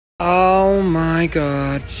Oh my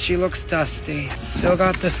god, she looks dusty. Still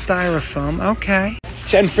got the styrofoam, okay.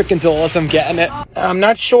 10 freaking dollars, I'm getting it. I'm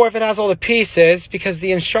not sure if it has all the pieces because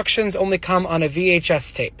the instructions only come on a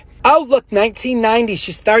VHS tape. Oh, look, 1990.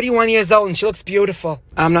 She's 31 years old and she looks beautiful.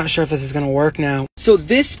 I'm not sure if this is gonna work now. So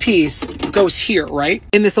this piece goes here, right?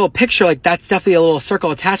 In this little picture, like that's definitely a little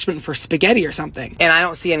circle attachment for spaghetti or something. And I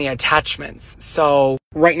don't see any attachments. So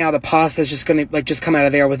right now the pasta is just gonna just come out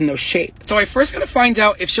of there with no shape. So I first gotta find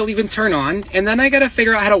out if she'll even turn on. And then I gotta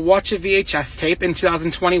figure out how to watch a VHS tape in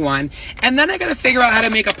 2021. And then I gotta figure out how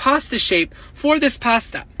to make a pasta shape for this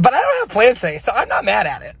pasta. But I don't have plans today, so I'm not mad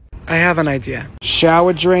at it. I have an idea.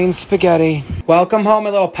 Shower drain spaghetti. Welcome home,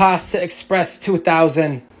 my little Pasta Express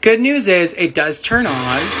 2000. Good news is it does turn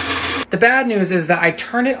on. The bad news is that I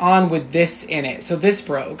turned it on with this in it, so this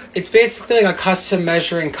broke. It's basically like a custom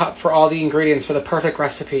measuring cup for all the ingredients for the perfect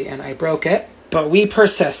recipe, and I broke it. But we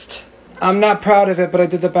persist. I'm not proud of it, but I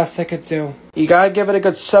did the best I could do. You gotta give it a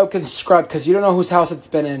good soak and scrub, because you don't know whose house it's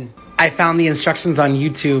been in. I found the instructions on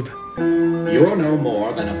YouTube. You're no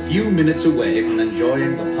more than a few minutes away from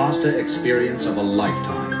enjoying the pasta experience of a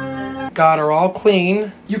lifetime. Got her all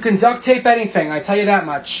clean. You can duct tape anything, I tell you that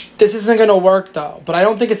much. This isn't gonna work though, but I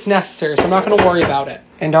don't think it's necessary, so I'm not gonna worry about it.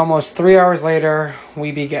 And almost 3 hours later,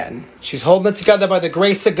 we begin. She's holding it together by the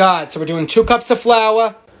grace of God. So we're doing 2 cups of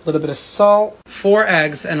flour, a little bit of salt, 4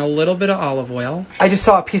 eggs, and a little bit of olive oil. I just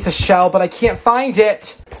saw a piece of shell, but I can't find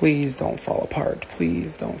it. Please don't fall apart.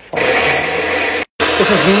 Please don't fall apart. This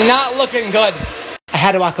is not looking good. I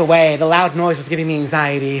had to walk away. The loud noise was giving me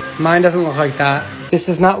anxiety. Mine doesn't look like that. This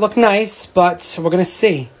does not look nice, but we're gonna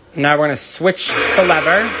see. Now we're gonna switch the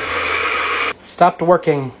lever. It stopped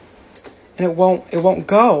working. And it won't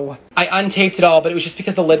go. I untaped it all, but it was just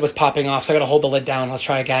because the lid was popping off, so I gotta hold the lid down. Let's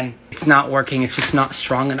try again. It's not working, it's just not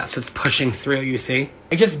strong enough, so it's pushing through, you see?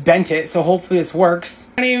 I just bent it, so hopefully this works.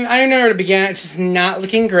 I don't know where to begin. It's just not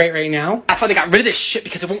looking great right now. That's why they got rid of this shit,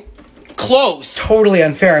 because it won't close. Totally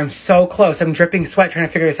unfair. I'm so close. I'm dripping sweat trying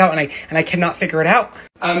to figure this out, and I cannot figure it out.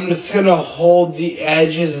 I'm just gonna hold the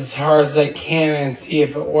edges as hard as I can and see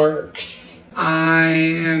if it works. I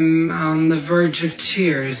am on the verge of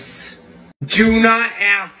tears. Do not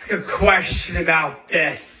ask a question about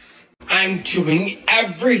this. I'm doing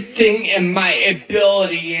everything in my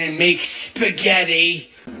ability to make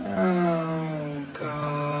spaghetti. Oh,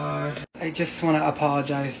 God. I just want to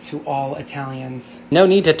apologize to all Italians. No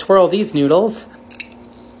need to twirl these noodles.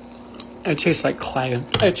 It tastes like clay.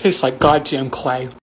 It tastes like goddamn clay.